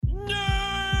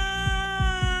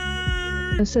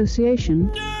Association.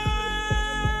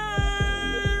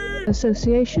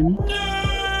 Association.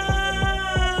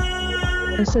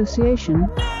 Association.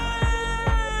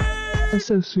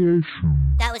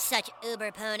 Association. That was such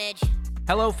uber ponage.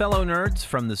 Hello, fellow nerds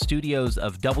from the studios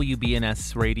of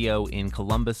WBNS Radio in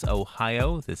Columbus,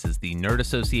 Ohio. This is the Nerd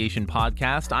Association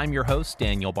podcast. I'm your host,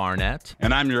 Daniel Barnett.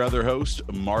 And I'm your other host,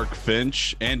 Mark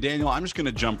Finch. And Daniel, I'm just going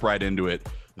to jump right into it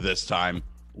this time.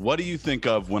 What do you think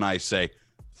of when I say,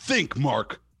 think,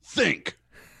 Mark, think?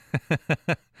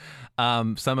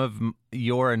 Some of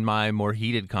your and my more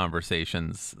heated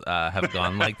conversations have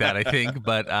gone like that, I think.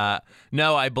 But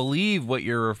no, I believe what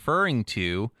you're referring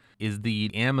to is the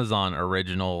Amazon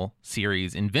original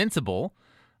series Invincible,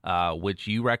 which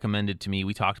you recommended to me.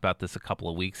 We talked about this a couple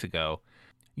of weeks ago.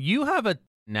 You have a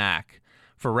knack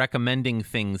for recommending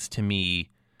things to me,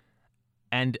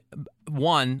 and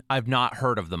one, I've not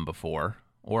heard of them before,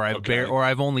 or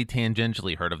I've only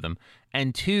tangentially heard of them,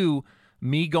 and two,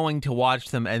 me going to watch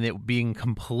them and it being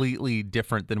completely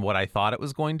different than what I thought it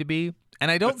was going to be. And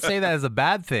I don't say that as a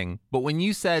bad thing, but when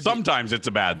you said... Sometimes it's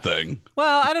a bad thing.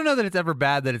 Well, I don't know that it's ever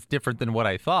bad that it's different than what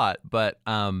I thought, but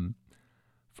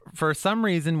for some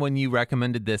reason when you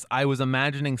recommended this, I was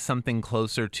imagining something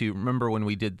closer to... Remember when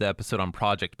we did the episode on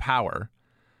Project Power?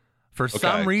 For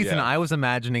some reason, I was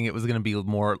imagining it was going to be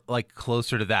more like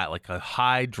closer to that, like a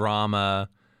high drama,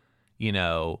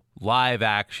 live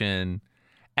action.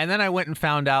 And then I went and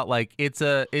found out like it's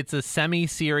a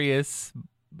semi-serious...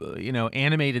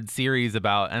 animated series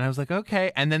about, and I was like,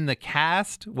 okay. And then the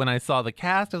cast, when I saw the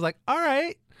cast, I was like, all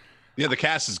right. Yeah, the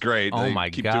cast is great. Oh, they my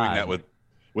keep God. doing that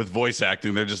with voice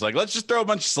acting. They're just like, let's just throw a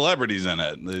bunch of celebrities in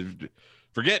it.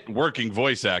 Forget working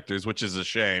voice actors, which is a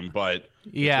shame, but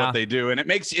it's what they do. And it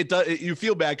makes you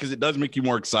feel bad because it does make you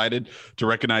more excited to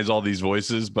recognize all these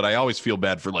voices. But I always feel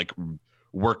bad for like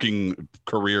working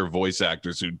career voice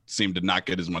actors who seem to not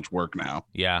get as much work now.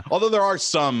 Yeah. Although there are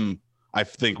some, I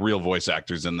think, real voice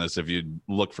actors in this if you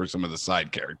look for some of the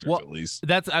side characters, at least.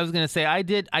 I was going to say, I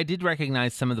did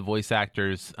recognize some of the voice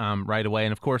actors right away.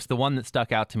 And of course, the one that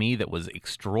stuck out to me that was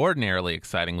extraordinarily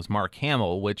exciting was Mark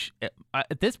Hamill, which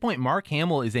at this point, Mark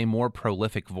Hamill is a more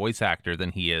prolific voice actor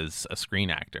than he is a screen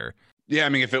actor. Yeah, I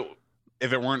mean, if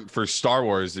it weren't for Star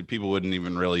Wars, people wouldn't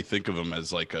even really think of him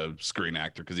as like a screen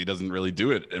actor because he doesn't really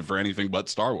do it for anything but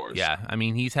Star Wars. Yeah, I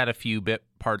mean, he's had a few bit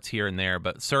parts here and there,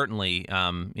 but certainly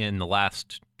in the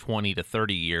last 20 to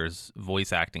 30 years,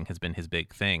 voice acting has been his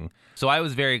big thing. So I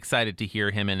was very excited to hear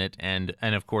him in it, and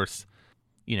of course,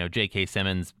 J.K.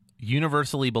 Simmons,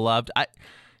 universally beloved.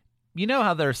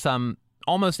 How there's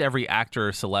almost every actor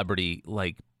or celebrity,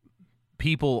 like,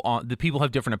 people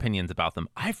have different opinions about them.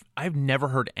 I've never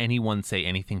heard anyone say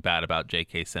anything bad about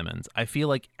J.K. Simmons. I feel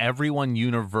like everyone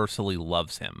universally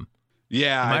loves him.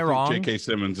 Yeah, Am I wrong? J.K.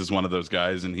 Simmons is one of those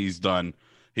guys, and he's done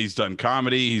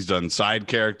comedy, he's done side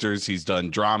characters, he's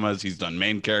done dramas, he's done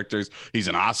main characters. He's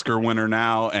an Oscar winner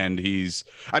now, and he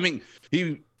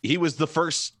was the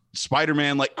first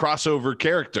Spider-Man like crossover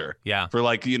character. Yeah. For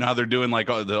like, how they're doing like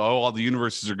all the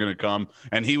universes are going to come,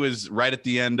 and he was right at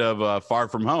the end of Far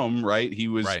From Home, right? He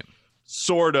was right.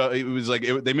 Sort of. It was like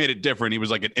they made it different. He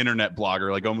was like an internet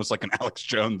blogger, like almost like an Alex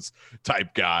Jones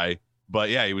type guy. But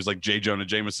yeah, he was like J. Jonah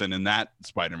Jameson in that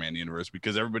Spider-Man universe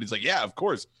because everybody's like, yeah, of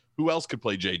course. Who else could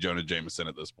play J. Jonah Jameson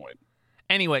at this point?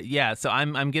 Anyway, yeah. So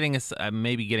I'm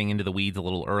maybe getting into the weeds a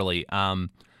little early.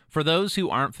 For those who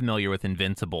aren't familiar with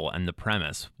Invincible and the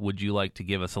premise, would you like to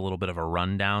give us a little bit of a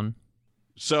rundown?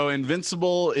 So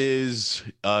Invincible is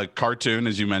a cartoon,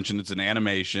 as you mentioned. It's an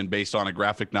animation based on a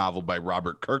graphic novel by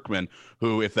Robert Kirkman,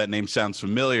 who, if that name sounds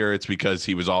familiar, it's because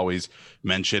he was always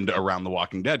mentioned around The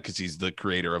Walking Dead because he's the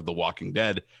creator of The Walking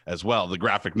Dead as well, the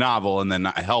graphic novel, and then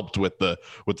I helped with the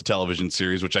television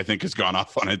series, which I think has gone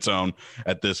off on its own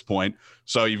at this point.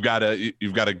 So you've got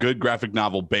a good graphic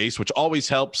novel base, which always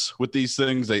helps with these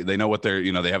things. They know what they're,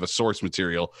 they have a source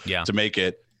material to make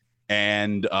it.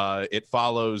 And it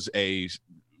follows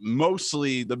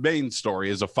mostly the main story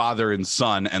is a father and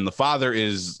son, and the father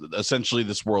is essentially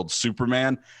this world's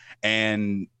Superman,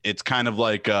 and it's kind of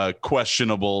like a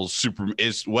questionable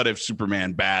what if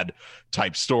Superman bad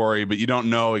type story, but you don't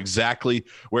know exactly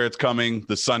where it's coming.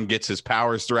 The son gets his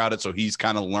powers throughout it, so he's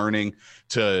kind of learning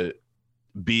to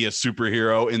be a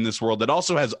superhero in this world that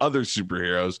also has other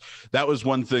superheroes. That was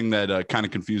one thing that kind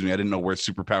of confused me. I didn't know where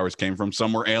superpowers came from.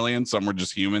 Some were aliens, some were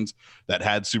just humans that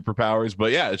had superpowers.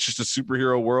 But yeah, it's just a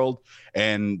superhero world,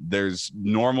 and there's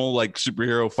normal like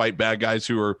superhero fight bad guys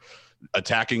who are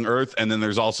attacking Earth, and then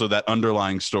there's also that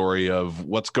underlying story of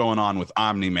what's going on with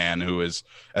Omni-Man, who is,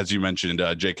 as you mentioned,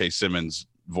 J.K. Simmons'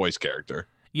 voice character.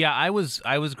 Yeah, I was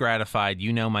gratified.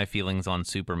 My feelings on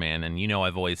Superman, and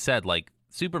I've always said, like,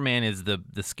 Superman is the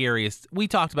scariest. We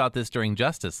talked about this during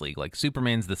Justice League. Like,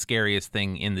 Superman's the scariest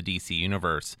thing in the DC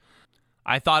universe.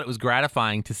 I thought it was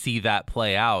gratifying to see that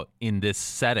play out in this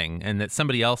setting, and that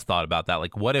somebody else thought about that.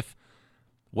 Like, what if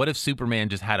Superman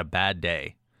just had a bad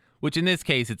day? Which in this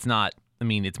case, it's not. I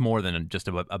mean, it's more than just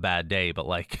a bad day, but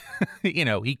like,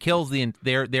 he kills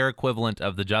their equivalent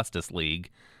of the Justice League,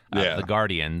 the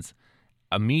Guardians,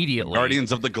 immediately.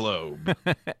 Guardians of the Globe.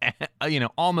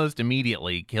 Almost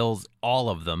immediately kills all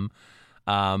of them,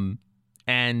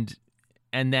 and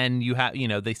then you have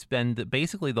they spend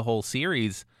basically the whole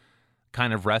series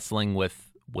kind of wrestling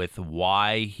with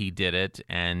why he did it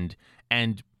and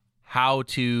how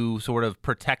to sort of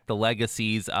protect the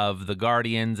legacies of the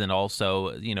Guardians and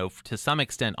also, to some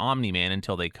extent Omni-Man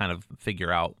until they kind of figure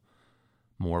out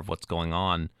more of what's going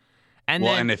on. And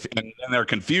then they're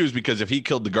confused because if he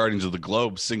killed the Guardians of the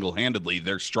Globe single-handedly,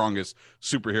 their strongest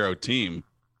superhero team,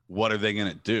 what are they going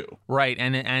to do? Right.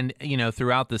 And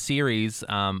throughout the series,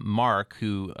 Mark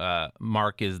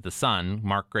is the son,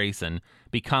 Mark Grayson,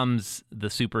 becomes the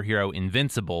superhero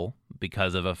Invincible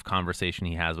because of a conversation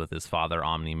he has with his father,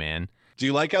 Omni-Man. Do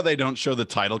you like how they don't show the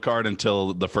title card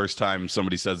until the first time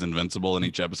somebody says Invincible in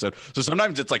each episode? So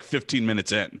sometimes it's like 15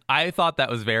 minutes in. I thought that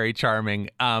was very charming,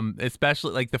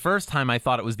 especially like the first time I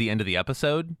thought it was the end of the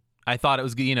episode. I thought it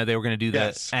was, they were going to do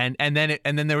that. Yes. And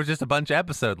then there was just a bunch of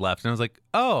episode left. And I was like,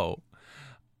 oh,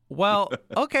 well,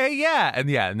 okay, yeah. And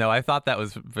yeah, no, I thought that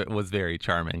was very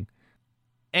charming.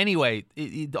 Anyway,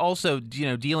 it also,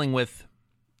 dealing with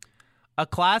a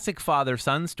classic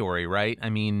father-son story, right? I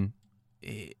mean,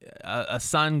 a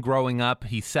son growing up,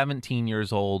 he's 17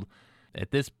 years old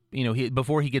at this,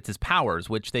 before he gets his powers,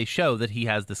 which they show that he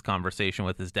has this conversation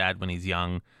with his dad when he's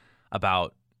young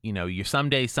about, you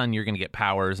someday, son, you're going to get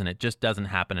powers, and it just doesn't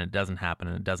happen, and it doesn't happen,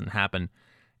 and it doesn't happen.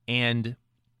 And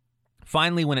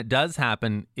finally, when it does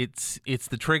happen, it's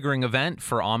the triggering event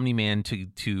for Omni-Man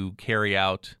to carry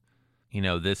out,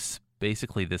 this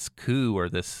coup or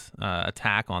this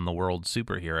attack on the world's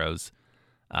superheroes,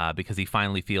 because he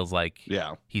finally feels like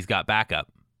he's got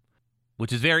backup,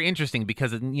 which is very interesting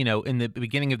because, in the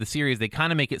beginning of the series, they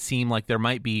kind of make it seem like there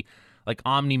might be, like,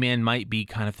 Omni-Man might be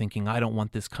kind of thinking, I don't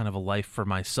want this kind of a life for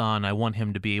my son. I want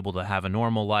him to be able to have a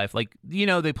normal life. Like,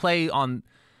 they play on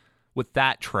with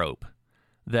that trope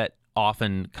that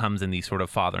often comes in these sort of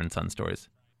father and son stories.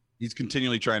 He's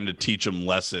continually trying to teach him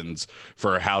lessons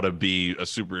for how to be a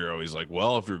superhero. He's like,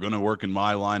 well, if you're going to work in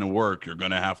my line of work, you're going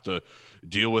to have to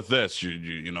deal with this.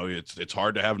 It's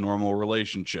hard to have normal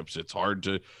relationships. It's hard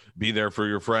to be there for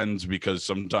your friends because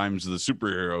sometimes the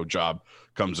superhero job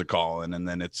comes a calling, and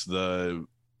then it's the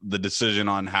decision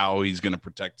on how he's going to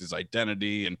protect his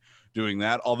identity and doing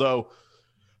that. Although,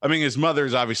 I mean, his mother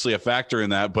is obviously a factor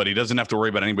in that, but he doesn't have to worry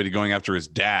about anybody going after his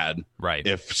dad, right?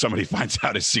 If somebody finds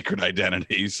out his secret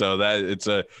identity. So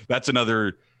that's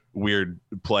another weird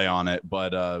play on it.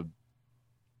 But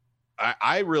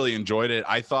I really enjoyed it.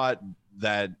 I thought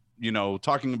that,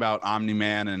 talking about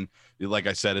Omni-Man, and like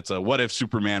I said, it's a what if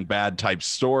Superman bad type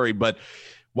story. But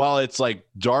while it's like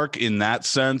dark in that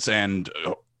sense, and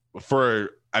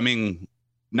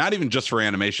not even just for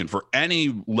animation, for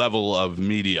any level of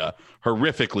media,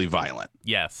 horrifically violent.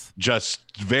 Yes.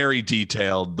 Just very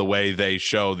detailed the way they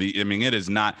show it is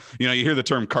not, you hear the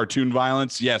term cartoon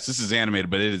violence. Yes, this is animated,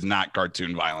 but it is not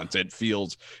cartoon violence. It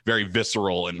feels very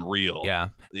visceral and real. Yeah.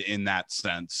 In that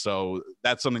sense. So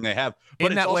that's something they have.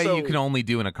 But in that way, you can only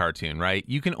do in a cartoon, right?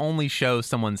 You can only show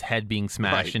someone's head being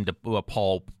smashed into a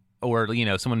pulp, or,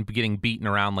 someone getting beaten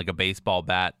around like a baseball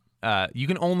bat. You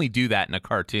can only do that in a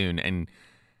cartoon and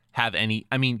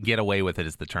get away with it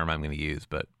is the term I'm going to use,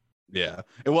 but yeah.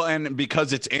 Well, and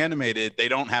because it's animated, they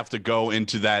don't have to go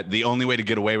into that. The only way to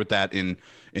get away with that in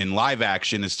live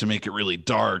action is to make it really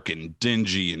dark and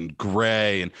dingy and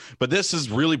gray. But this is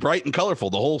really bright and colorful,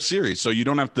 the whole series. So you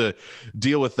don't have to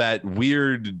deal with that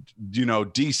weird,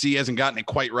 DC hasn't gotten it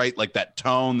quite right, like that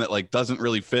tone that like doesn't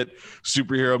really fit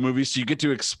superhero movies. So you get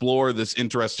to explore this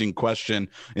interesting question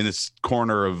in this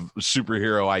corner of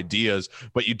superhero ideas,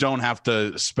 but you don't have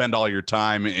to spend all your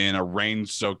time in a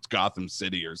rain-soaked Gotham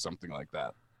City or something like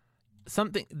that.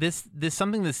 Something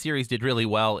this series did really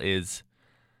well is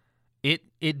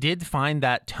it did find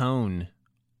that tone,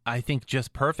 I think,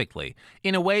 just perfectly.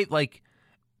 In a way, like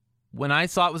when I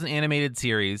saw it was an animated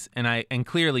series, and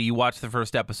clearly you watch the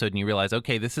first episode and you realize,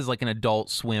 okay, this is like an Adult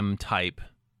Swim type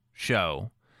show.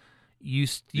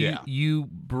 You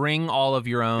bring all of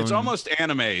your own. It's almost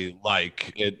anime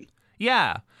like it.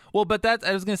 Yeah. Well, but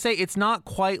I was going to say, it's not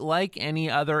quite like any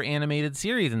other animated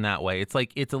series in that way. It's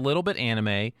like, it's a little bit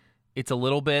anime, It's a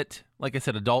little bit, like I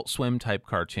said, Adult Swim type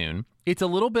cartoon. It's a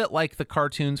little bit like the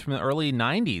cartoons from the early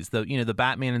 90s, the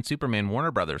Batman and Superman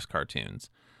Warner Brothers cartoons.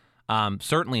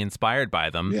 Certainly inspired by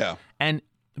them. Yeah.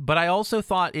 But I also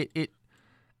thought it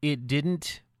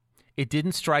didn't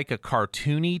strike a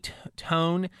cartoony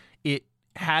tone. It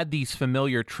had these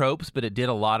familiar tropes, but it did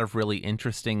a lot of really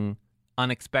interesting,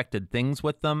 unexpected things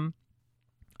with them.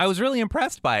 I was really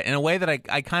impressed by it in a way that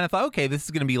I kind of thought, okay, this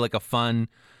is going to be like a fun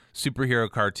superhero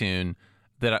cartoon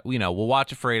that, we'll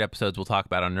watch it for 8 episodes. We'll talk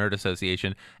about on Nerd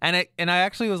Association. And I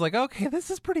actually was like, okay, this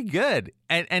is pretty good.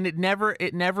 And it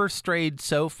never strayed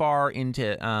so far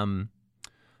into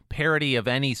parody of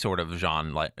any sort of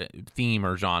genre, theme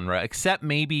or genre, except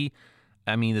maybe,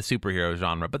 the superhero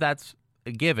genre. But that's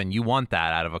a given. You want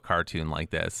that out of a cartoon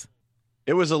like this.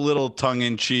 It was a little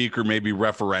tongue-in-cheek or maybe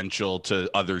referential to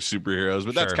other superheroes,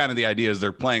 but that's Sure. kind of the idea, is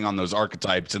they're playing on those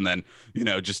archetypes and then,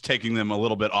 just taking them a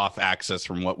little bit off axis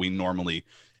from what we normally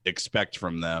expect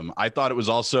from them. I thought it was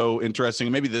also interesting,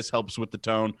 and maybe this helps with the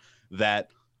tone,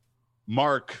 that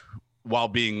Mark, while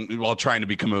trying to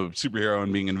become a superhero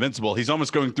and being invincible, he's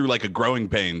almost going through like a growing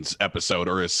pains episode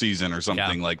or a season or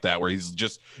something like that, where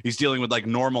he's dealing with like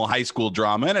normal high school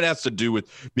drama, and it has to do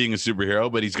with being a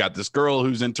superhero. But he's got this girl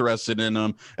who's interested in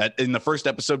him. In the first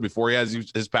episode, before he has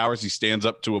his powers, he stands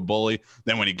up to a bully.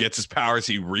 Then when he gets his powers,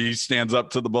 he stands up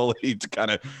to the bully to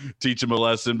kind of teach him a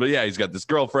lesson. But yeah, he's got this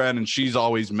girlfriend, and she's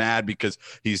always mad because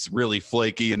he's really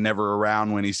flaky and never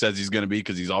around when he says he's going to be,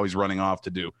 because he's always running off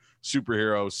to do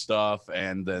superhero stuff.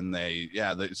 And then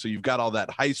so you've got all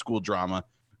that high school drama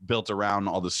built around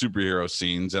all the superhero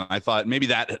scenes. And I thought maybe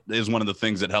that is one of the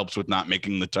things that helps with not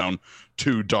making the tone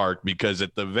too dark, because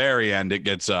at the very end it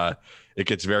gets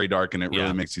very dark, and it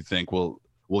really makes you think. We'll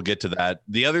get to that.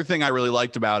 The other thing I really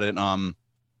liked about it,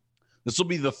 this will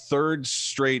be the 3rd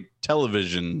straight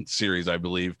television series, I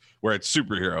believe, where it's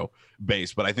superhero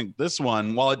based. But I think this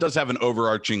one, while it does have an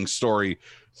overarching story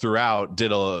throughout,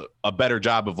 did a better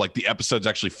job of like the episodes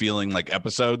actually feeling like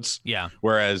episodes. Yeah.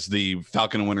 Whereas the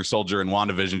Falcon and Winter Soldier and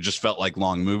WandaVision just felt like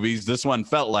long movies. This one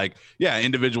felt like,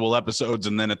 individual episodes.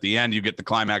 And then at the end, you get the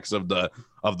climax of the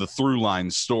through line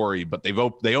story. But they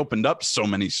opened up so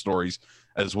many stories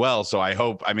as well. So I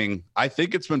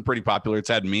think it's been pretty popular. It's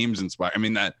had memes inspired.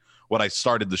 That what I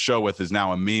started the show with is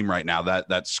now a meme right now. That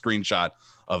screenshot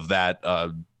of that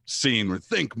scene where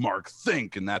 "Think, Mark,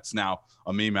 think," and that's now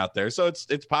a meme out there. So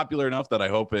it's popular enough that I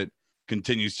hope it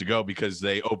continues to go, because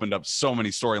they opened up so many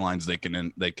storylines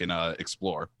they can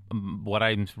explore. What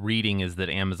I'm reading is that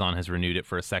Amazon has renewed it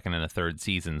for a 2nd and a 3rd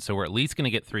season, so we're at least going to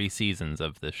get 3 seasons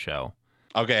of this show.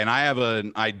 Okay, and I have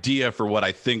an idea for what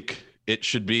I think it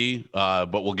should be,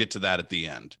 but we'll get to that at the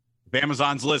end. If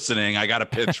Amazon's listening, I got a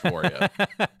pitch for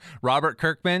you. Robert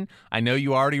Kirkman, I know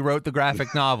you already wrote the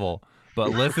graphic novel, but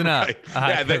listen up. Right.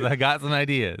 Yeah, I got some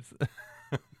ideas.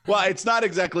 Well, it's not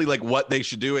exactly like what they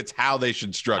should do. It's how they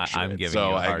should structure it. I'm giving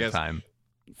you a hard time.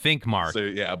 Think, Mark. So,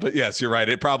 yeah, but yes, you're right.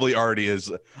 It probably already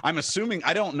is. I'm assuming,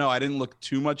 I don't know. I didn't look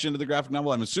too much into the graphic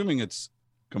novel. I'm assuming it's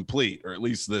complete, or at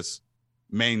least this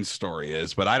main story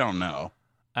is, but I don't know.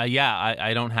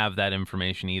 I don't have that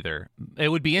information either. It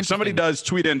would be interesting. If somebody does,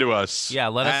 tweet into us. Yeah,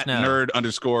 let us know.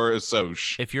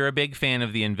 @nerd_assoc. If you're a big fan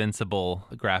of the Invincible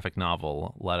graphic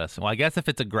novel, let us know. Well, I guess if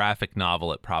it's a graphic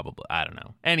novel, it probably, I don't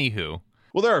know. Anywho.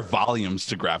 Well, there are volumes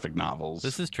to graphic novels.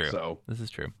 This is true. So this is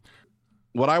true.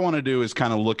 What I want to do is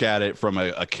kind of look at it from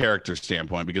a character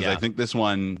standpoint, because I think this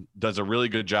one does a really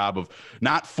good job of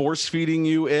not force feeding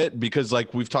you it, because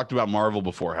like we've talked about Marvel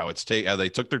before, how they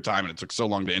took their time and it took so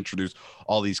long to introduce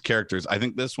all these characters. I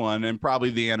think this one, and probably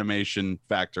the animation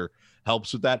factor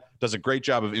helps with that, does a great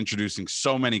job of introducing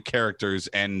so many characters,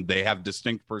 and they have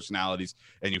distinct personalities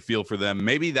and you feel for them.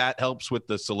 Maybe that helps with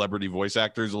the celebrity voice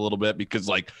actors a little bit, because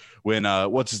like when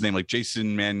what's his name, like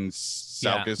Jason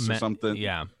Mantzoukas or something.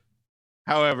 Yeah.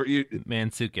 However,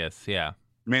 Mantzoukas, yeah.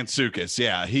 Mantzoukas,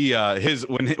 yeah. He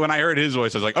when I heard his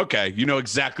voice, I was like, okay, you know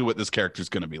exactly what this character is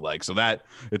going to be like. So that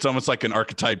it's almost like an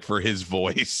archetype for his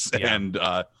voice. Yeah. And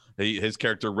his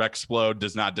character Rexplode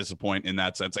does not disappoint in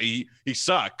that sense. He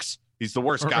sucks. He's the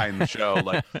worst guy in the show,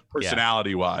 like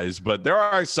personality wise. But there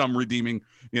are some redeeming,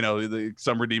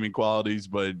 qualities.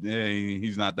 But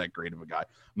he's not that great of a guy.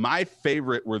 My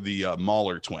favorite were the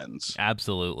Mauler twins.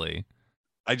 Absolutely.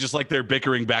 I just like their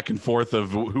bickering back and forth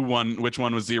of who won, which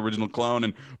one was the original clone.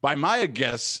 And by my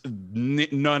guess,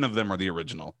 none of them are the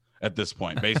original at this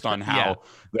point, based on how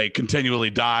they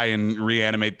continually die and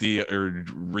reanimate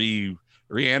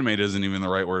reanimate isn't even the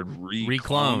right word.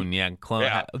 Reclone. Yeah. Clone.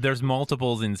 Yeah. There's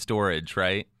multiples in storage,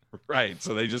 right? Right.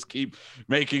 So they just keep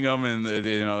making them, and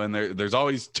and there's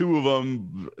always 2 of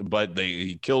them, but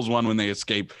he kills one when they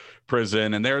escape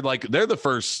prison, and they're the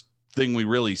first thing we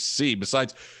really see.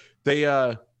 Besides, they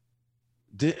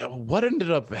what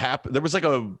ended up happening?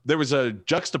 There was a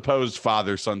juxtaposed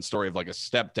father-son story of like a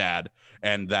stepdad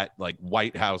and that like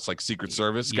White House like Secret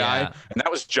Service guy, Yeah. and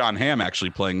that was John Hamm actually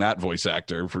playing that voice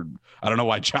actor. For I don't know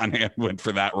why John Hamm went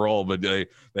for that role, but they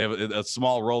have a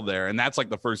small role there, and that's like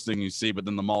the first thing you see. But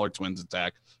then the Mauler twins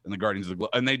attack and the Guardians of the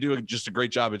Globe, and they do just a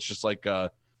great job. It's just like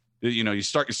you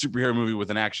start your superhero movie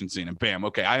with an action scene, and bam,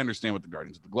 okay, I understand what the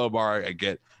Guardians of the Globe are. I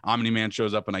get Omni-Man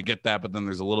shows up, and I get that, but then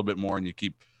there's a little bit more, and you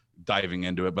keep diving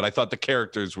into it. But I thought the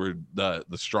characters were the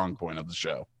strong point of the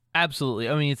show. Absolutely.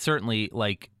 I mean, it's certainly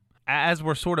like as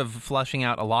we're sort of flushing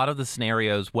out a lot of the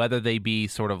scenarios, whether they be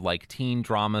sort of like teen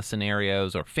drama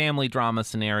scenarios or family drama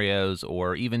scenarios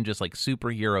or even just like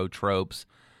superhero tropes,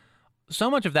 so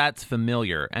much of that's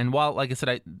familiar. And while, like I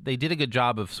said, they did a good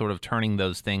job of sort of turning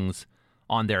those things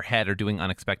on their head or doing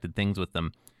unexpected things with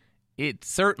them, it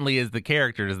certainly is the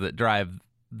characters that drive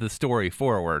the story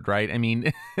forward, right? I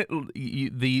mean,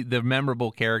 the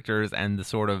memorable characters and the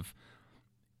sort of,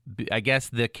 I guess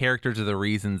the characters are the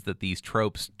reasons that these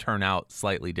tropes turn out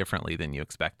slightly differently than you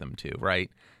expect them to, right?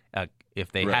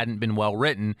 If they hadn't been well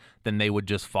written, then they would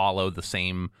just follow the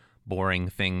same boring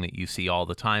thing that you see all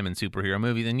the time in superhero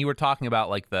movies. And you were talking about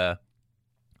like the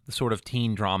sort of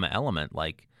teen drama element,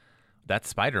 like that's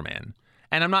Spider-Man.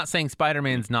 And I'm not saying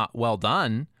Spider-Man's not well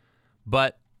done,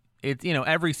 but it's,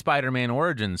 every Spider-Man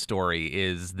origin story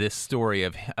is this story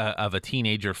of a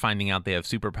teenager finding out they have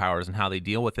superpowers and how they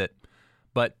deal with it.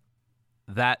 But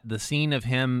the scene of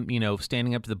him,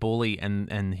 standing up to the bully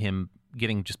and him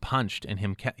getting just punched and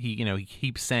he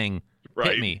keeps saying,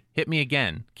 hit me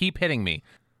again, keep hitting me.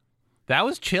 That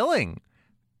was chilling.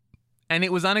 And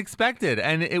it was unexpected.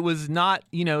 And it was not,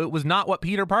 it was not what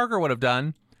Peter Parker would have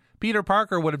done. Peter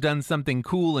Parker would have done something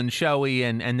cool and showy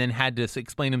and then had to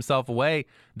explain himself away.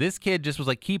 This kid just was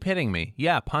like, keep hitting me.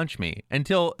 Yeah, punch me.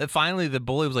 Until finally the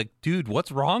bully was like, dude,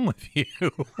 what's wrong with you?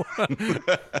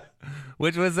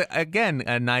 Which was, again,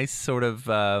 a nice sort of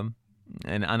an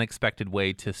unexpected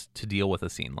way to deal with a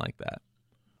scene like that.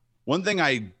 One thing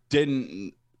I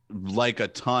didn't like a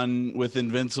ton with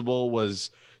Invincible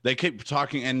was they keep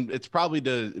talking, and it's probably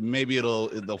maybe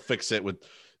they'll fix it with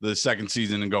the second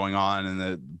season and going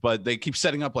on, but they keep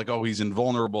setting up like, oh, he's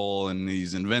invulnerable and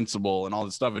he's invincible and all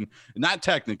this stuff, and not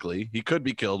technically. He could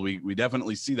be killed. We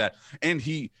definitely see that, and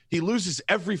he loses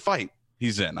every fight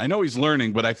he's in. I know he's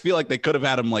learning, but I feel like they could have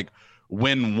had him like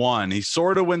win one. He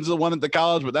sort of wins the one at the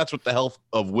college, but that's with the help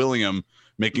of William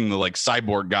making the like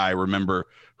cyborg guy remember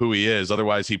who he is.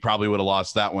 Otherwise, he probably would have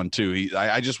lost that one too.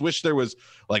 I just wish there was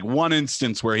like one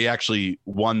instance where he actually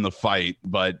won the fight,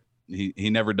 but he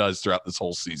never does throughout this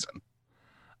whole season.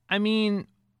 I mean,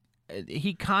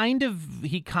 he kind of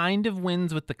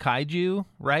wins with the kaiju,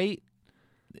 right?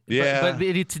 Yeah,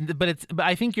 but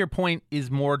I think your point is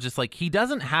more just like he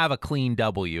doesn't have a clean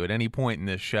W at any point in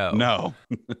this show. No.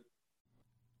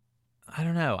 I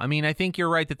don't know. I mean, I think you're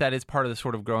right that is part of the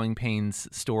sort of growing pains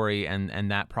story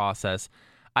and that process.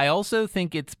 I also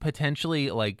think it's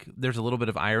potentially like there's a little bit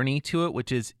of irony to it,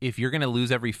 which is if you're going to lose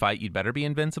every fight, you'd better be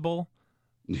invincible.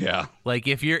 Yeah. Like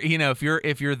if you're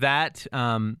that,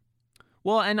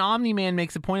 well, and Omni-Man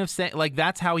makes a point of saying like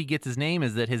that's how he gets his name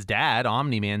is that his dad,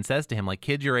 Omni-Man, says to him like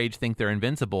kids your age think they're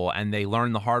invincible and they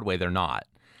learn the hard way they're not.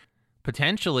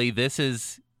 Potentially this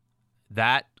is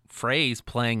that phrase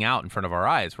playing out in front of our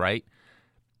eyes, right?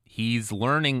 He's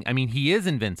learning. I mean, he is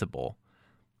invincible.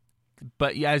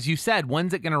 But as you said,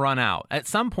 when's it going to run out? At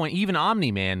some point, even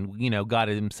Omni-Man, got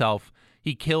it himself.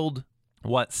 He killed,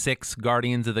 6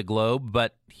 Guardians of the Globe,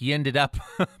 but he ended up,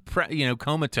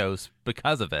 comatose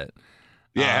because of it.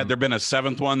 Yeah, had there been a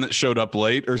 7th one that showed up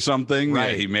late or something,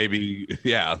 right.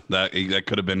 That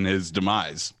could have been his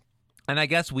demise. And I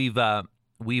guess we've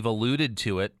alluded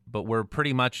to it, but we're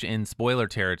pretty much in spoiler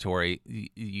territory.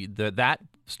 That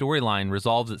storyline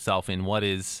resolves itself in what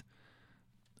is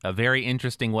a very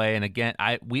interesting way. And again,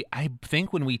 I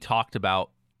think when we talked about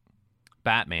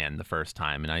Batman the first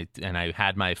time, and I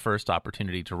had my first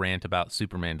opportunity to rant about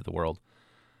Superman to the world,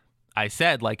 I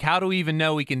said, like, how do we even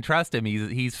know we can trust him?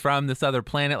 He's from this other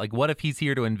planet. Like, what if he's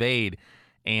here to invade?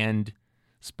 And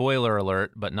spoiler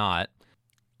alert, but not.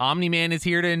 Omni-Man is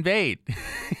here to invade.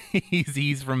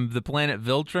 He's from the planet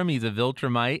Viltrum. He's a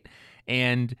Viltrumite,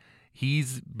 and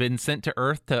he's been sent to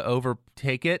Earth to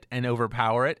overtake it and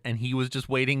overpower it, and he was just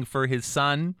waiting for his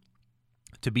son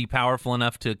to be powerful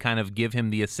enough to kind of give him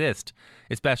the assist.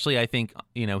 Especially, I think,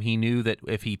 he knew that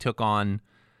if he took on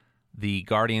the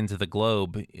Guardians of the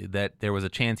Globe, that there was a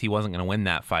chance he wasn't going to win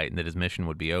that fight and that his mission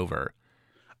would be over.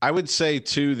 I would say,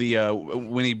 too,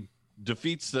 when he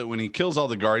defeats when he kills all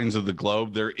the Guardians of the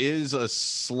Globe, there is a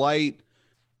slight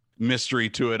mystery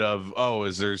to it of, oh,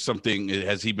 is there something,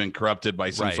 has he been corrupted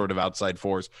by some Right. sort of outside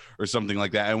force or something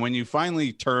like that? And when you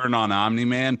finally turn on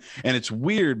Omni-Man, and it's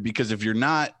weird because if you're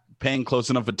not paying close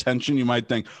enough attention, you might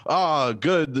think, oh,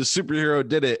 good, the superhero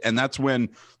did it. And that's when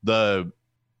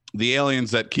the aliens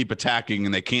that keep attacking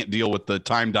and they can't deal with the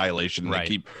time dilation. Right. They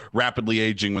keep rapidly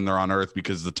aging when they're on Earth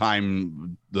because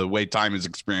the way time is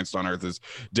experienced on Earth is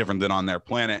different than on their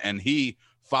planet. And he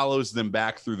follows them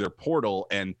back through their portal.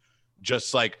 And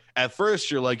just like at first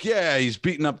you're like, yeah, he's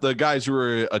beating up the guys who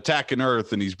are attacking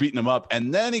Earth and he's beating them up.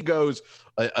 And then he goes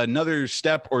another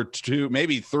step or two,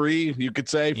 maybe three, you could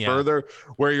say, Yeah. further,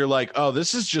 where you're like, oh,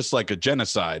 this is just like a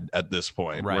genocide at this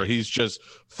point, Right. where he's just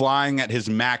flying at his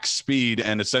max speed.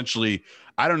 And essentially,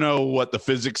 I don't know what the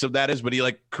physics of that is, but he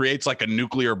like creates like a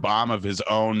nuclear bomb of his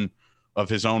own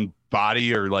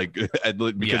body, or like because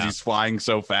Yeah. he's flying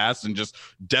so fast, and just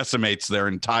decimates their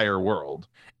entire world.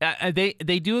 They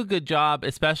do a good job,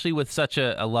 especially with such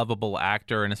a lovable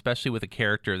actor, and especially with a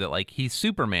character that, like, he's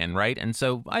Superman, right? And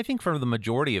so I think for the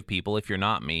majority of people, if you're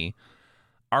not me,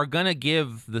 are going to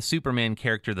give the Superman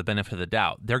character the benefit of the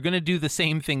doubt. They're going to do the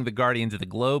same thing the Guardians of the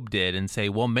Globe did and say,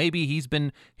 well, maybe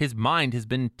his mind has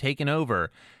been taken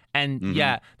over. And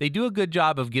yeah, they do a good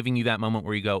job of giving you that moment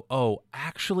where you go, oh,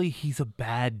 actually, he's a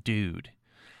bad dude.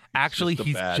 Actually, just a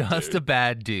he's bad just dude. a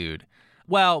bad dude.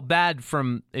 Well, bad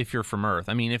if you're from Earth.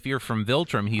 I mean, if you're from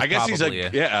Viltrum, he's I guess probably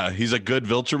he's a good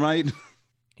Viltrumite.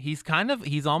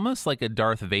 he's almost like a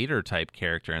Darth Vader type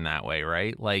character in that way,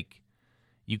 right? Like,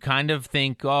 you kind of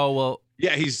think, oh, well,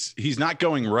 Yeah, he's not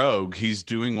going rogue. He's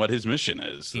doing what his mission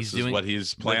is. He's This is doing- what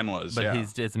his plan was. but yeah.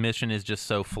 his mission is just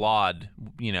so flawed,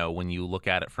 when you look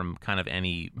at it from kind of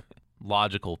any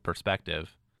logical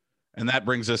perspective. And that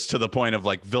brings us to the point of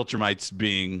like Viltrumites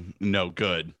being no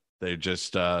good. They're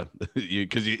just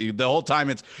because the whole time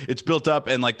it's built up,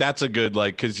 and like that's a good,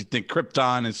 like, because you think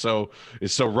Krypton is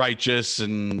so righteous,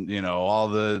 and all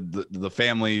the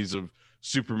families of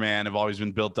Superman have always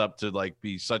been built up to like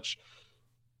be such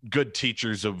good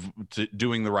teachers of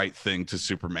doing the right thing to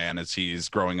Superman as he is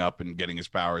growing up and getting his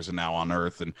powers, and now on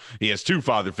Earth, and he has two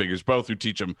father figures, both who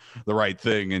teach him the right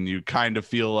thing. And you kind of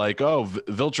feel like, oh,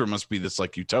 Viltrum must be this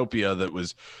like utopia that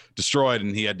was destroyed,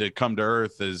 and he had to come to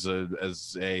Earth as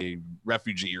a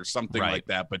refugee or something Right. like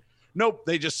that. But nope,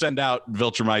 they just send out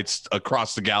Viltrumites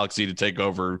across the galaxy to take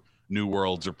over new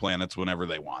worlds or planets whenever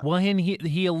they want. Well, and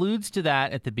he alludes to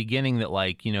that at the beginning, that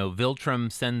like, Viltrum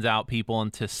sends out people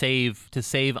and to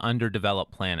save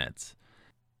underdeveloped planets.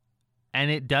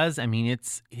 And it does, I mean,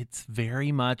 it's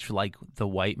very much like the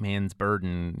white man's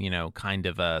burden, kind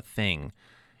of a thing,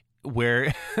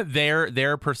 where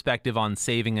their perspective on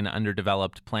saving an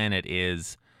underdeveloped planet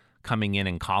is coming in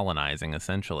and colonizing,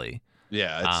 essentially.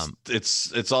 Yeah,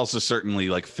 it's also certainly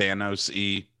like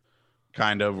Thanos-y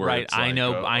kind of, where Right. it's I like,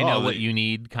 know what you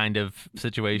need kind of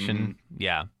situation. Mm-hmm.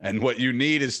 Yeah. and what you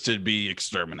need is to be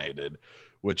exterminated,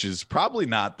 which is probably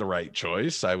not the right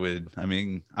choice.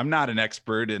 I'm not an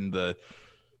expert in the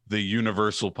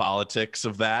universal politics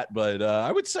of that, but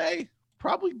I would say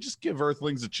probably just give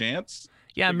Earthlings a chance.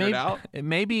 Yeah, Figure it out.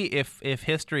 maybe if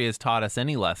history has taught us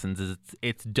any lessons, is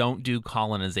it's don't do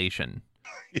colonization.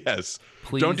 Yes.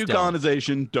 Please don't do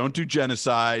colonization, don't do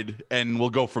genocide, and we'll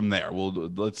go from there.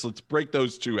 Let's break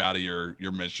those two out of your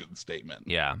mission statement.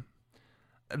 Yeah.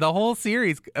 The whole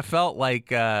series felt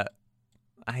like I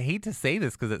hate to say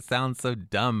this because it sounds so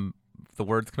dumb, the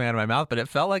words coming out of my mouth, but it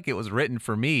felt like it was written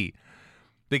for me,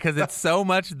 because it's so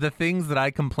much the things that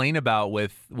I complain about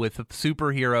with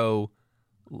superhero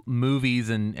movies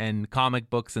and comic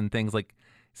books and things. Like,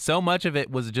 so much of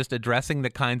it was just addressing the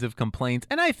kinds of complaints,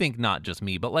 and I think not just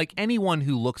me, but like anyone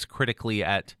who looks critically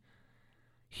at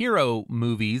hero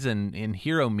movies and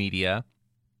hero media,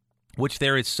 which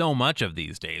there is so much of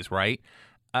these days, right?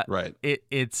 Right.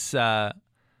 It's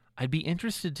I'd be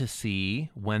interested to see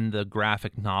when the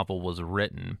graphic novel was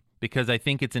written, because I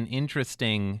think it's an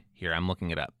interesting, here, I'm looking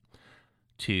it up.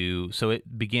 So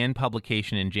it began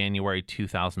publication in January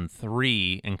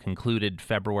 2003 and concluded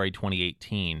February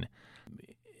 2018.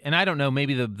 And I don't know,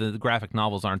 maybe the graphic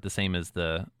novels aren't the same as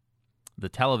the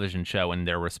television show and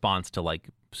their response to like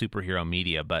superhero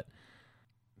media, but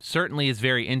certainly is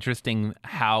very interesting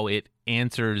how it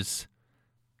answers.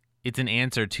 It's an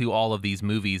answer to all of these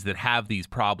movies that have these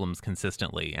problems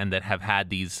consistently and that have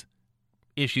had these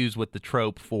issues with the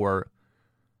trope for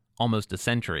almost a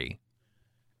century.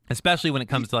 Especially when it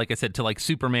comes to, like I said, to like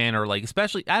Superman, or like,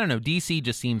 especially, I don't know, DC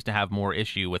just seems to have more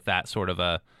issue with that sort of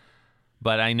a,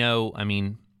 but I know, I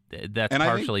mean, that's And I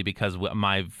think- partially because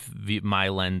my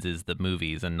lens is the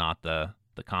movies and not the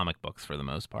comic books for the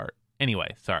most part.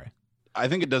 Anyway, sorry. I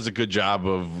think it does a good job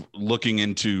of looking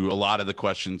into a lot of the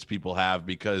questions people have,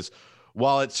 because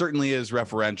while it certainly is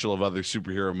referential of other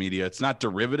superhero media, it's not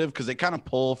derivative, because they kind of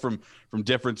pull from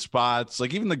different spots.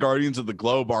 Like even the Guardians of the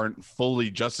Globe aren't fully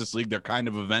Justice League; they're kind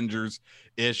of Avengers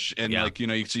ish, and Yeah. like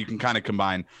so you can kind of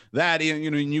combine that.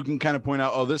 And you can kind of point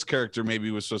out, oh, this character maybe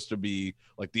was supposed to be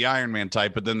like the Iron Man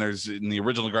type, but then there's in the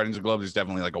original Guardians of the Globe, there's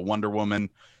definitely like a Wonder Woman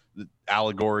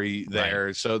allegory there.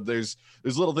 Right. So there's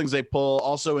little things they pull.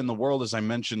 Also in the world, as I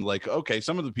mentioned, like, okay,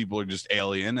 some of the people are just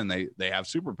alien and they have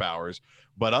superpowers,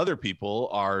 but other people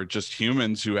are just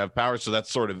humans who have powers. So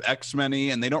that's sort of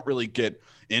X-Men-y, and they don't really get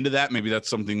into that. Maybe that's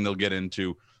something they'll get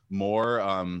into more.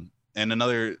 And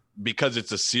another, because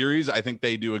it's a series, I think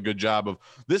they do a good job of,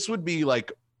 this would be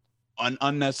like an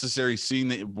unnecessary scene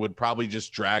that would probably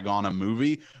just drag on a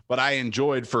movie, but I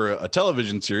enjoyed for a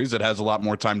television series that has a lot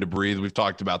more time to breathe. We've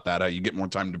talked about that, how you get more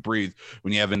time to breathe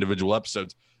when you have individual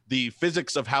episodes. The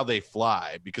physics of how they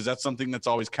fly, because that's something that's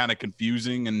always kind of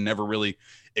confusing and never really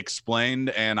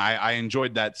explained. And I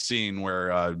enjoyed that scene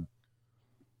where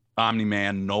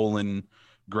Omni-Man Nolan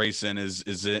Grayson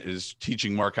is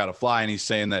teaching Mark how to fly, and he's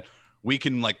saying that we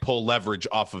can like pull leverage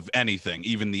off of anything,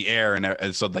 even the air,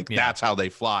 and so like that's how they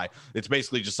fly. It's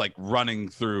basically just like running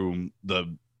through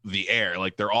the air,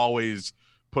 like they're always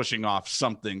pushing off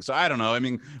something. So I don't know. I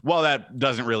mean, while that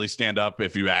doesn't really stand up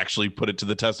if you actually put it to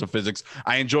the test of physics,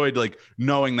 I enjoyed like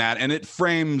knowing that, and it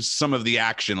frames some of the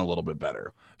action a little bit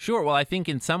better. Sure. Well, I think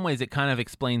in some ways it kind of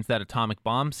explains that atomic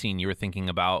bomb scene you were thinking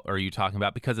about, or you talking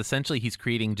about, because essentially he's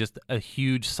creating just a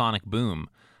huge sonic boom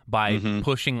by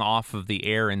pushing off of the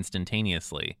air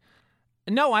instantaneously.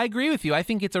 No, I agree with you. I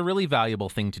think it's a really valuable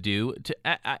thing to do.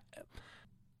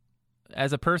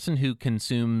 As a person who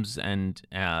consumes and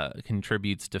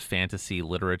contributes to fantasy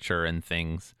literature and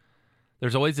things,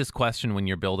 there's always this question when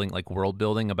you're building, like world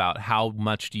building, about how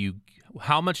much do you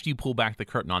pull back the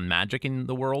curtain on magic in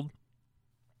the world?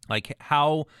 Like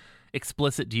how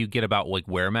explicit do you get about like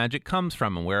where magic comes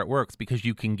from and where it works? Because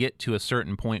you can get to a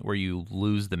certain point where you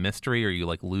lose the mystery, or you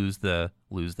like lose the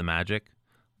magic.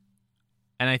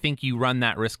 And I think you run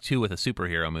that risk too with a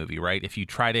superhero movie, right? If you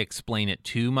try to explain it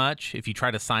too much, if you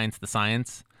try to science the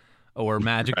science or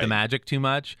magic the magic too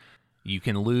much, you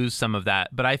can lose some of that.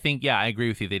 But I think, I agree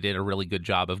with you. They did a really good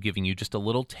job of giving you just a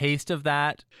little taste of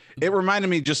that. It reminded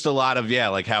me just a lot of,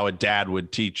 like how a dad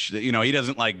would teach. He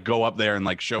doesn't like go up there and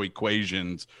like show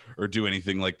equations or do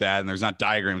anything like that. And there's not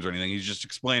diagrams or anything. He's just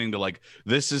explaining to like,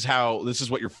 this is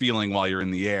what you're feeling while you're in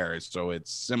the air. So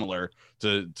it's similar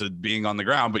to being on the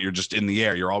ground, but you're just in the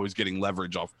air. You're always getting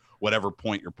leverage off whatever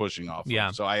point you're pushing off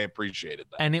of. So I appreciated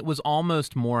that. And it was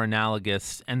almost more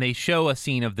analogous, and they show a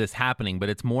scene of this happening, but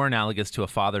it's more analogous to a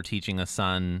father teaching a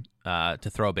son to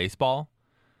throw a baseball,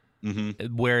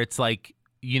 where it's like,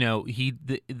 you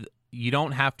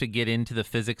don't have to get into the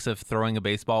physics of throwing a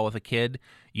baseball with a kid.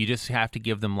 You just have to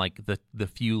give them like the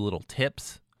few little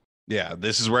tips. Yeah,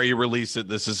 this is where you release it.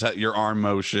 This is your arm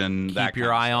motion. Keep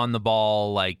your eye on the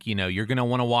ball. Like, you're going to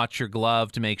want to watch your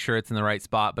glove to make sure it's in the right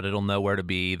spot, but it'll know where to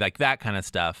be. Like that kind of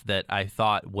stuff that I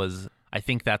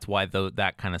think that's why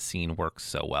that kind of scene works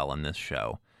so well in this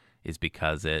show, is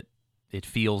because it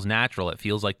feels natural. It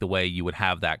feels like the way you would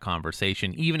have that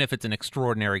conversation, even if it's an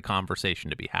extraordinary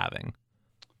conversation to be having.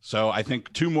 So I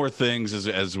think two more things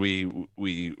as we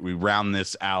round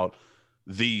this out.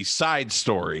 The side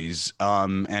stories,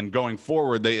 and going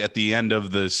forward, they at the end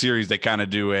of the series they kind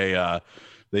of do and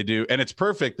it's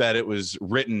perfect that it was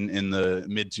written in the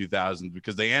mid 2000s,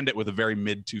 because they end it with a very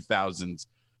mid 2000s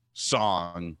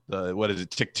song. What is it?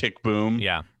 Tick Tick Boom.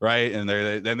 Yeah. Right. And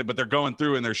but they're going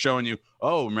through and they're showing you,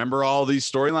 oh, remember all these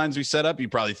storylines we set up? You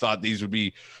probably thought these would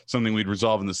be something we'd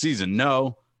resolve in the season.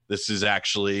 No, this is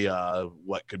actually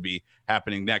what could be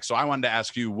happening next. So I wanted to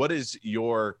ask you, what is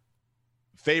your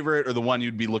favorite, or the one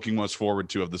you'd be looking most forward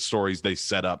to, of the stories they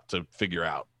set up to figure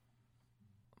out?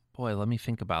 Boy, let me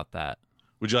think about that.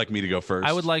 Would you like me to go first?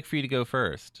 I would like for you to go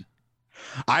first.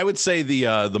 I would say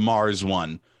the Mars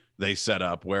one they set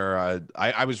up, where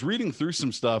I was reading through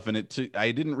some stuff, and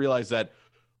I didn't realize that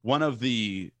one of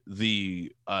the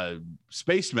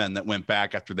spacemen that went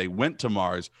back after they went to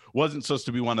Mars wasn't supposed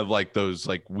to be one of like those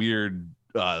like weird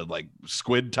like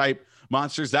squid type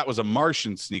monsters. That was a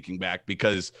Martian sneaking back,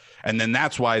 and then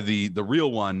that's why the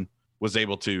real one was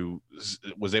able to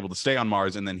stay on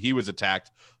Mars, and then he was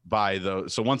attacked by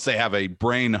so once they have a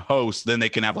brain host, then they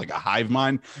can have like a hive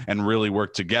mind and really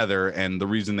work together. And the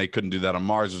reason they couldn't do that on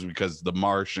Mars was because the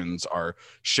Martians are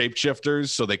shapeshifters,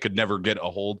 so they could never get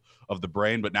a hold of the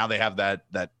brain. But now they have that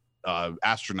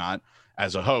astronaut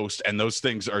as a host, and those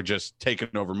things are just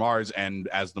taking over Mars. And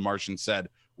as the Martian said,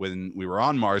 when we were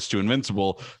on Mars to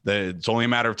Invincible, that it's only a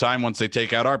matter of time once they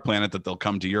take out our planet that they'll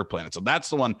come to your planet. So that's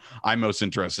the one I'm most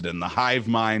interested in. The hive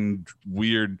mind,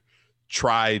 weird,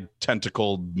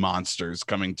 tri-tentacled monsters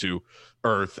coming to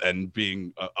Earth and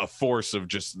being a force of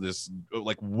just this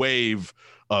like wave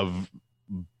of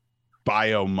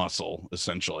bio muscle,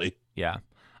 essentially. Yeah.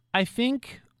 I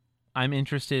think I'm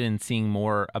interested in seeing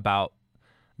more about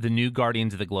the new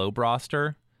Guardians of the Globe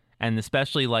roster, and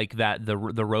especially like that the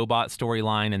robot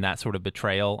storyline and that sort of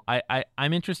betrayal.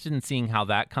 I'm interested in seeing how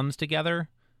that comes together,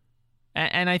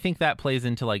 and I think that plays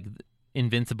into like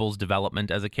Invincible's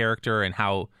development as a character and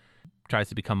how tries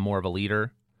to become more of a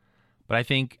leader. But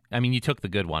I mean, you took the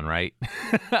good one, right?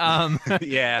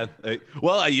 Yeah.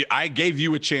 Well, I gave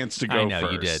you a chance to go I know,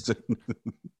 first. you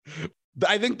did.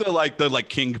 I think the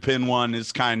Kingpin one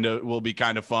will be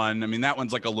kind of fun. I mean, that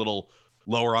one's like a little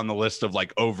lower on the list of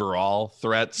like overall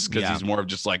threats because he's more of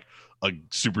just like a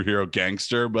superhero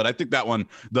gangster. But I think that one,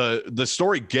 the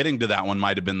story getting to that one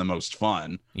might have been the most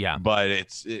fun. Yeah. But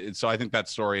it's so I think that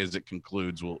story as it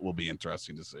concludes will be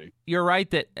interesting to see. You're right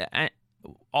that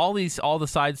all the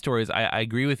side stories I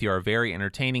agree with you are very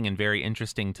entertaining and very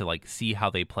interesting to like see how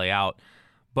they play out.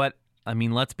 But I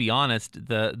mean, let's be honest,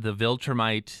 the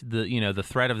Viltrumite, the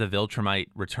threat of the Viltrumite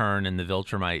return and the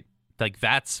Viltrumite, like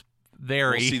that's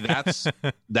very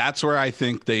that's where I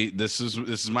think this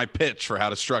is my pitch for how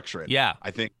to structure it. Yeah.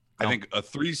 I think a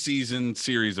 3-season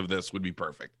series of this would be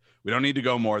perfect. We don't need to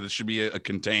go more. This should be a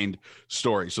contained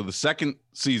story. So the second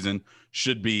season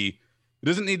should be, it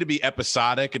doesn't need to be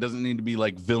episodic. It doesn't need to be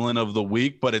like villain of the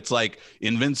week, but it's like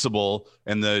Invincible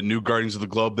and the new Guardians of the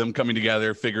Globe, them coming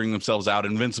together, figuring themselves out,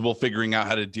 Invincible figuring out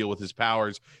how to deal with his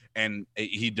powers. And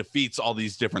he defeats all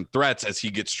these different threats as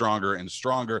he gets stronger and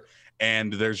stronger.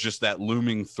 And there's just that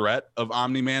looming threat of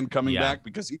Omni-Man coming back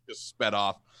because he just sped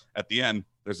off at the end.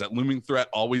 There's that looming threat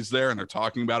always there, and they're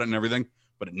talking about it and everything,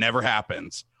 but it never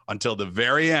happens until the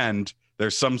very end.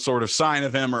 There's some sort of sign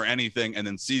of him or anything. And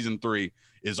then season 3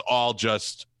 is all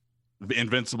just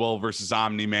Invincible versus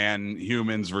Omni-Man,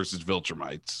 humans versus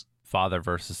Viltrumites. Father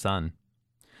versus son.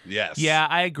 Yes. Yeah,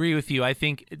 I agree with you. I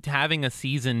think having a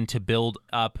season to build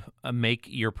up, make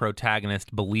your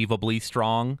protagonist believably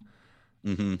strong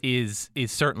is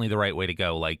certainly the right way to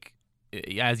go. Like,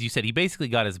 as you said, he basically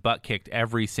got his butt kicked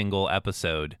every single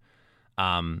episode.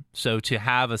 So to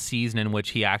have a season in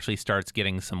which he actually starts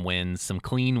getting some wins, some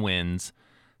clean wins,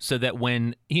 so that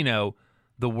when, a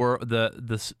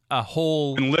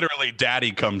whole and literally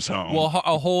daddy comes home. Well,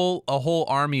 a whole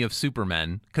army of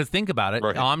Supermen. Because think about it,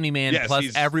 right. Omni-Man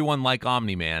plus everyone like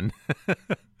Omni-Man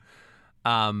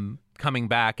coming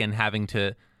back and having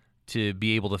to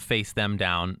be able to face them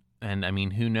down. And I mean,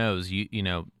 who knows? You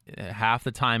know, half the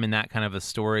time in that kind of a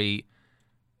story,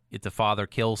 it's a father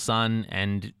kills son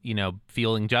and,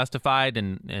 feeling justified,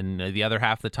 and the other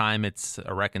half of the time it's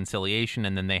a reconciliation,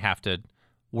 and then they have to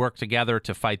work together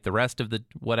to fight the rest of the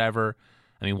whatever.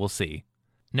 I mean, we'll see.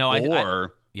 No,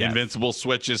 Invincible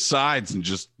switches sides and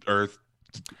just Earth's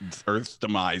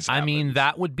demise happens. I mean,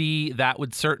 that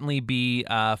would certainly be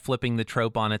flipping the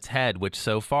trope on its head, which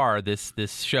so far this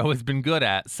show has been good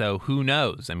at. So who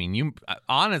knows? I mean, you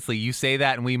say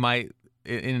that, and we might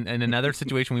in another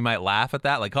situation we might laugh at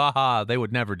that, like, haha, they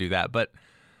would never do that, but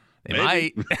they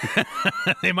might.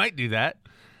 They might do that.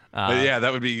 But yeah,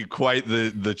 that would be quite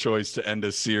the choice to end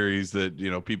a series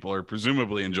that people are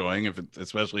presumably enjoying,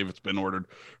 especially if it's been ordered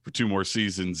for 2 more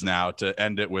seasons now, to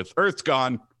end it with Earth's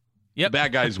gone. Yep. The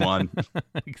bad guys won.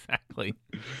 Exactly.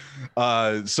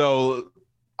 So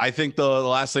I think the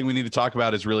last thing we need to talk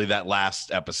about is really that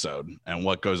last episode and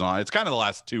what goes on. It's kind of the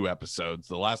last 2 episodes,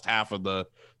 the last half of the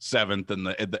 7th and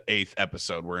the 8th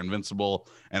episode, where Invincible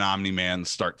and Omni-Man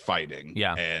start fighting.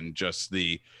 Yeah. And just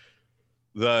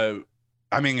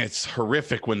I mean, it's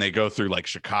horrific when they go through like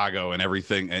Chicago and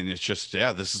everything. And it's just,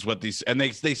 this is what these, and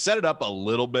they set it up a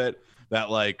little bit that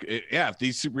like, if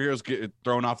these superheroes get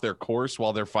thrown off their course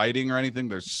while they're fighting or anything,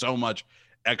 there's so much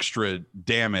extra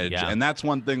damage. Yeah. And that's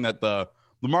one thing that the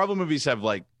Marvel movies have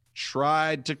like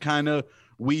tried to kind of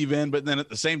weave in, but then at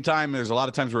the same time, there's a lot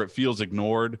of times where it feels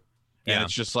ignored. And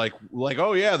it's just like,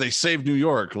 oh yeah, they saved New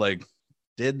York. Like,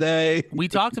 did they? We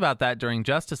talked about that during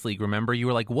Justice League. Remember, you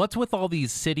were like, "What's with all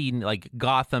these city like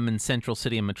Gotham and Central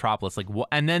City and Metropolis? Like,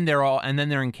 and then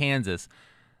they're in Kansas."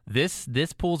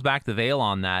 This pulls back the veil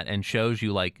on that and shows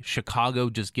you like Chicago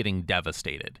just getting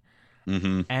devastated.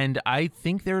 Mm-hmm. And I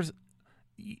think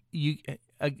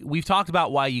we've talked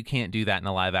about why you can't do that in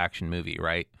a live action movie,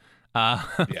 right?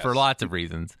 For lots of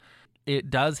reasons. It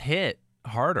does hit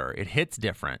harder. It hits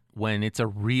different when it's a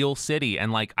real city.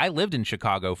 And like, I lived in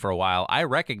Chicago for a while. I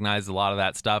recognized a lot of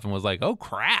that stuff and was like, oh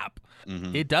crap.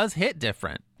 it does hit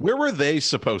different. Where were they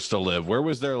supposed to live? Where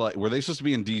was their were they supposed to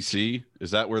be in DC?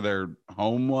 Is that where their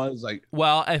home was? Like,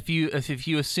 Well, if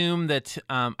you assume that,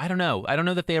 I don't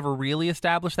know that they ever really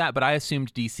established that, but I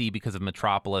assumed DC because of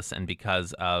Metropolis and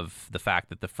because of the fact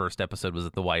that the first episode was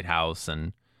at the White House,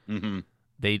 and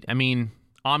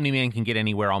Omni-Man can get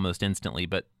anywhere almost instantly,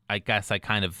 but I guess I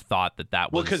kind of thought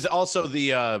that was because also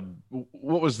the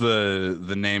what was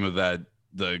the name of that,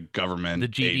 the government, the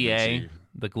GDA. agency?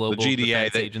 The Global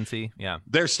Defense Agency, yeah.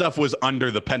 Their stuff was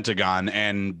under the Pentagon,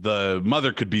 and the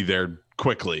mother could be there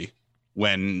quickly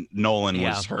when Nolan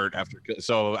was hurt after.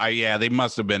 So, they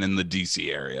must have been in the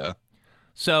DC area.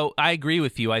 So I agree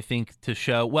with you. I think to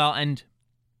show and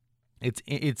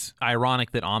it's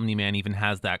ironic that Omni-Man even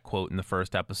has that quote in the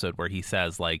first episode where he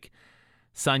says, like,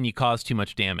 "Son, you caused too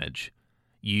much damage.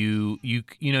 You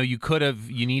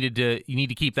need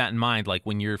to keep that in mind. Like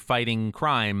when you're fighting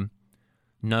crime."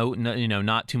 No,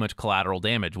 not too much collateral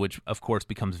damage, which of course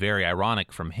becomes very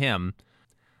ironic from him.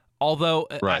 Although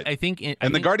right. I think,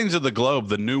 the Guardians of the Globe,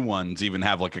 the new ones, even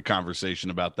have like a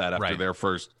conversation about that after their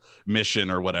first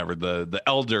mission or whatever. The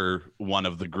elder one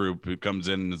of the group who comes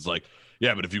in and is like,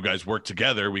 "Yeah, but if you guys worked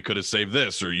together, we could have saved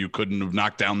this, or you couldn't have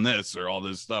knocked down this, or all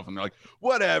this stuff." And they're like,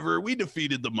 "Whatever, we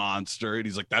defeated the monster." And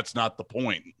he's like, "That's not the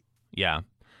point." Yeah,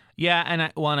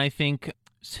 and I think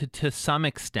to some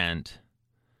extent,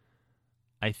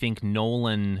 I think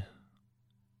Nolan,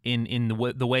 in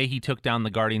the way he took down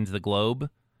the Guardians of the Globe,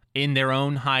 in their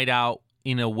own hideout,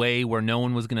 in a way where no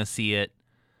one was going to see it,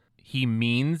 he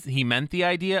meant the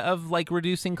idea of like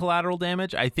reducing collateral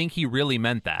damage. I think he really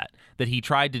meant that he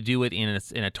tried to do it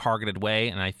in a targeted way,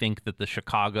 and I think that the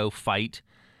Chicago fight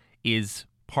is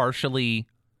partially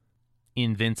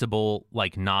Invincible,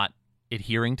 like not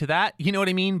adhering to that, you know what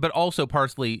I mean? But also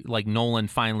partially like Nolan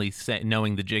finally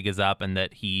knowing the jig is up and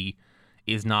that he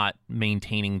is not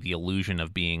maintaining the illusion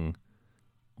of being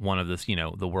one of this,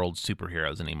 the world's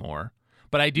superheroes anymore.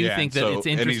 But I do think that it's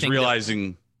interesting. And he's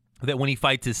realizing that when he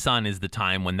fights his son is the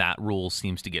time when that rule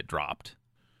seems to get dropped.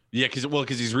 Yeah,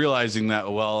 because he's realizing that,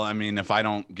 if I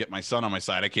don't get my son on my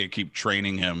side, I can't keep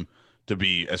training him to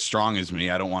be as strong as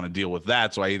me. I don't want to deal with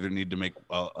that. So I either need to make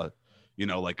a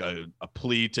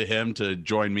plea to him to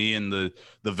join me in the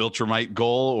Viltrumite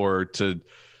goal, or to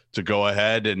go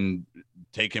ahead and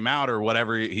take him out, or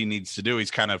whatever he needs to do.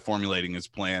 He's kind of formulating his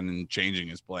plan and changing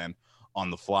his plan on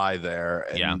the fly there.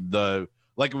 And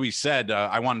like we said,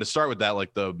 I wanted to start with that.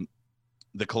 Like the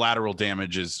collateral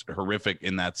damage is horrific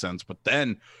in that sense, but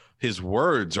then his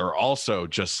words are also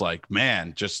just like,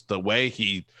 man, just the way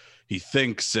he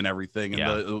thinks and everything.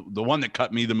 And the one that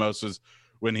cut me the most was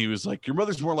when he was like, "Your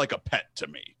mother's more like a pet to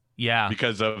me." Yeah,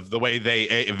 because of the way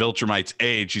Viltrumites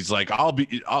age. He's like,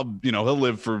 he'll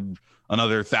live for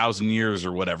another 1,000 years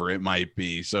or whatever it might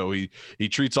be. So he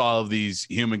treats all of these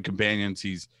human companions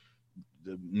he's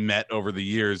met over the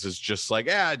years as just like,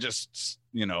 just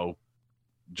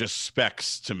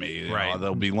specks to me. Right.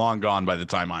 They'll be long gone by the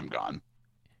time I'm gone.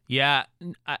 Yeah.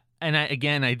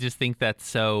 I just think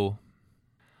that's one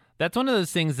of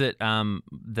those things that,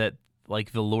 that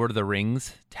like the Lord of the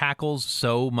Rings tackles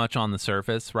so much on the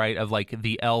surface, right? Of like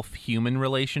the elf human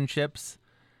relationships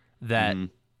that,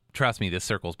 trust me, this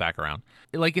circles back around.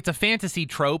 Like it's a fantasy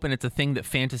trope, and it's a thing that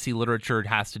fantasy literature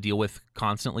has to deal with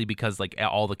constantly because like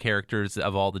all the characters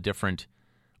of all the different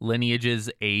lineages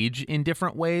age in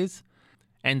different ways.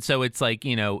 And so it's like,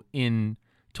 in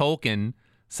Tolkien,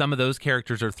 some of those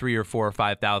characters are 3,000 or 4,000 or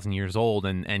 5,000 years old,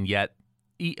 and yet,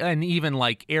 and even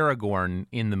like Aragorn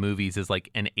in the movies is like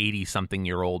an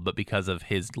 80-something-year-old, but because of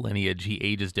his lineage, he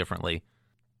ages differently.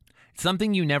 It's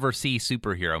something you never see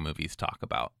superhero movies talk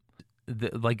about.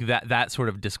 Like that sort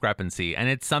of discrepancy. And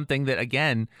it's something that,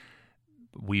 again,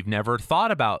 we've never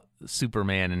thought about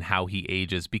Superman and how he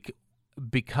ages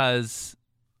because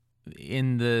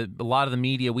in a lot of the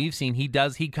media we've seen, he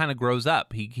kind of grows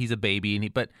up. He's a baby,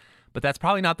 but that's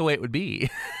probably not the way it would be.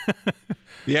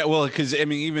 Yeah, well, because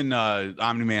even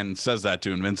Omni-Man says that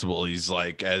to Invincible. He's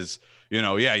like,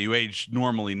 you age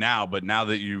normally now, but now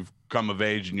that you've come of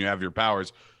age and you have your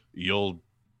powers, you'll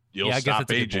I stop guess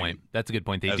that's aging. A good point. That's a good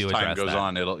point. They As do address time goes that.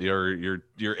 on,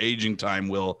 your aging time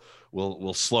will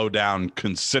slow down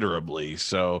considerably.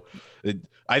 So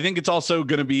I think it's also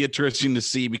going to be interesting to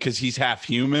see, because he's half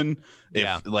human,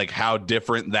 like how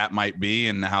different that might be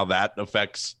and how that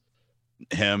affects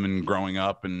him and growing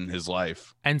up in his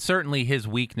life. And certainly his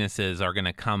weaknesses are going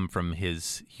to come from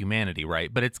his humanity,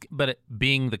 right? But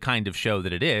being the kind of show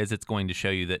that it is, it's going to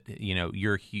show you that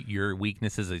your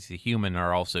weaknesses as a human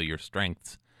are also your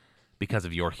strengths because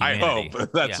of your humanity. I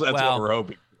hope that's what we're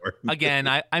hoping. again,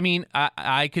 I mean,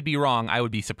 I could be wrong. I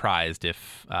would be surprised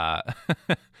if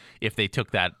if they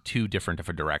took that too different of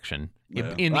a direction.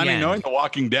 Yeah. In the I mean, end, knowing the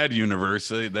Walking Dead universe,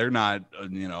 they're not,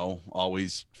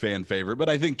 always fan favorite. But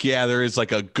I think, there is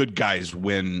like a good guys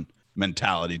win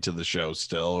mentality to the show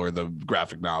still, or the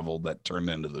graphic novel that turned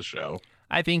into the show.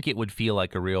 I think it would feel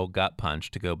like a real gut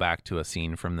punch to go back to a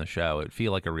scene from the show. It'd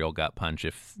feel like a real gut punch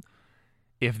if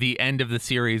the end of the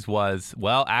series was,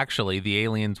 well, actually, the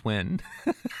aliens win.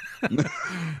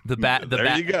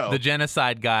 The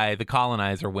genocide guy, the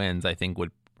colonizer wins, I think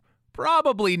would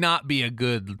probably not be a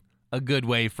good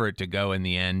way for it to go in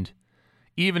the end.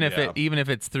 Even if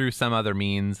it's through some other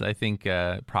means, I think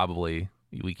probably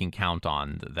we can count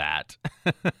on that.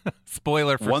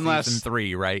 Spoiler for season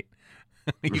 3, right?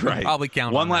 You can probably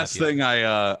count one on last that, thing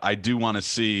I do want to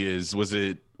see is was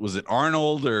it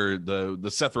Arnold or the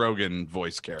Seth Rogen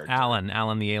voice character?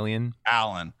 Alan the alien.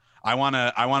 Alan. I want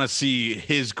to see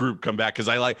his group come back, because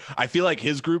I feel like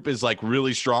his group is like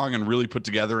really strong and really put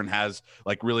together and has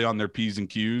like really on their P's and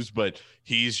Q's, but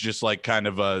he's just like kind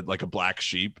of a black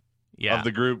sheep of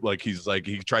the group. Like he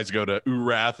tries to go to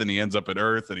Urath and he ends up at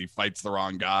Earth and he fights the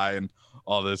wrong guy and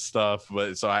all this stuff.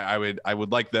 But so I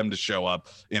would like them to show up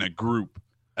in a group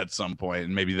at some point,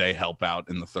 and maybe they help out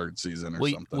in the 3rd season or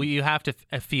something. Well, you have to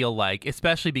feel like,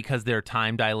 especially because their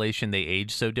time dilation, they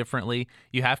age so differently,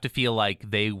 you have to feel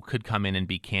like they could come in and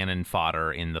be cannon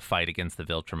fodder in the fight against the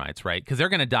Viltrumites, right? Because they're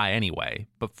going to die anyway.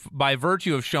 But by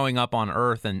virtue of showing up on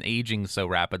Earth and aging so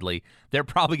rapidly, they're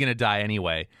probably going to die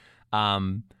anyway.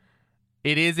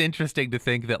 It is interesting to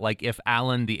think that, like, if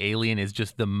Alan the alien is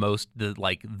just the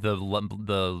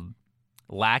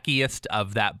lackiest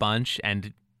of that bunch,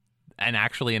 and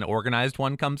actually an organized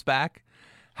one comes back,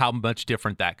 how much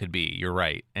different that could be. You're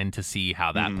right. And to see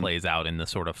how that plays out in the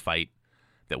sort of fight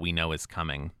that we know is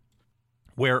coming,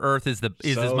 where Earth is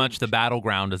as much the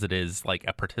battleground as it is like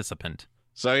a participant.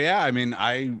 So yeah, I mean,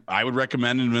 I would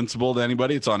recommend Invincible to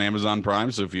anybody. It's on Amazon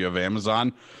Prime, so if you have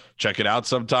Amazon, check it out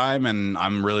sometime. And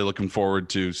I'm really looking forward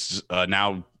to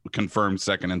now confirmed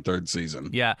 2nd and 3rd season.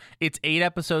 Yeah, it's 8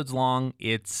 episodes long.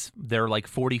 They're like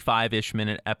 45-ish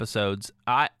minute episodes.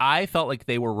 I felt like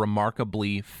they were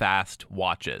remarkably fast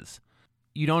watches.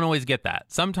 You don't always get that.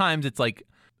 Sometimes it's like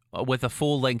with a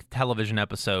full-length television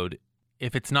episode,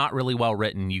 if it's not really well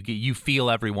written, you feel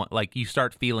everyone, like you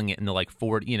start feeling it in the like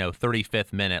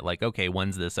 35th minute, like, okay,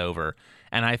 when's this over?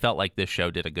 And I felt like this show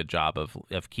did a good job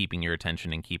of keeping your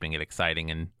attention and keeping it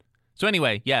exciting. And so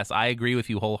anyway, yes, I agree with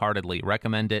you wholeheartedly.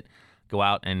 Recommend it. Go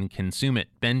out and consume it.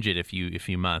 Binge it if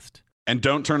you must. And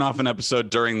don't turn off an episode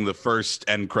during the first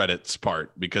end credits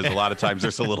part, because a lot of times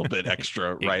there's a little bit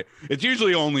extra, right? It's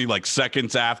usually only like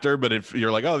seconds after, but if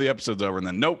you're like, oh, the episode's over, and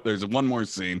then nope, there's one more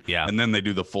scene, and then they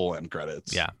do the full end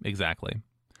credits. Yeah, exactly.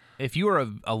 If you are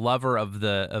a lover of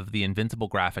the Invincible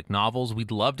graphic novels, we'd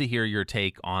love to hear your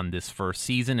take on this first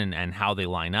season and how they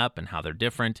line up and how they're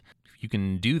different. You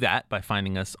can do that by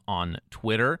finding us on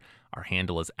Twitter. Our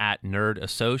handle is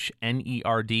 @NerdAssoc,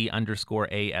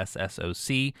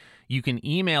 NERD_ASSOC. You can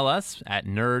email us at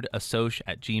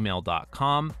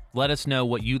nerdassoc@gmail.com. Let us know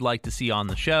what you'd like to see on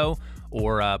the show,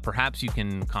 or perhaps you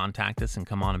can contact us and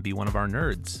come on and be one of our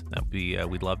nerds. That'd be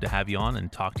we'd love to have you on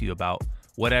and talk to you about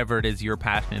whatever it is you're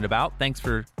passionate about. Thanks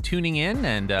for tuning in,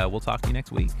 and we'll talk to you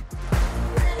next week.